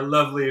for our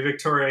lovely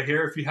Victoria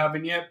here, if you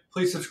haven't yet,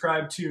 please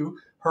subscribe to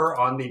her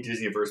on the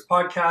Disneyverse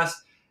podcast,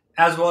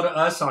 as well to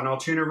us on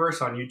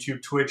Altuniverse, on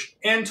YouTube, Twitch,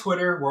 and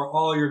Twitter, where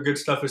all your good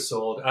stuff is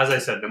sold. As I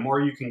said, the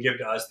more you can give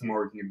to us, the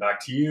more we can give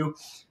back to you.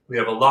 We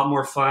have a lot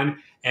more fun,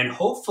 and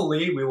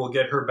hopefully we will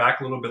get her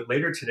back a little bit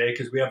later today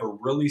because we have a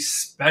really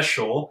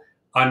special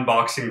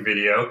unboxing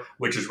video,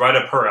 which is right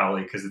up her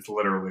alley because it's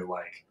literally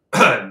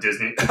like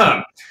Disney.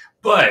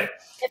 But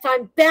if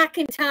I'm back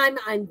in time,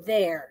 I'm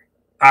there.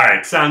 All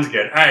right, sounds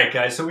good. All right,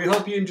 guys, so we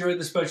hope you enjoyed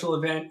the special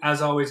event.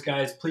 As always,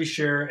 guys, please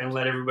share and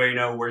let everybody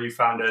know where you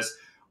found us.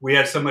 We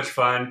had so much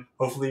fun.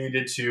 Hopefully you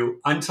did too.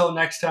 Until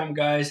next time,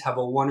 guys, have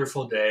a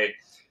wonderful day.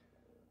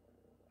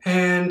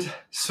 And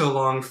so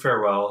long,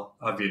 farewell,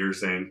 auf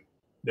Wiedersehen.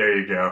 There you go.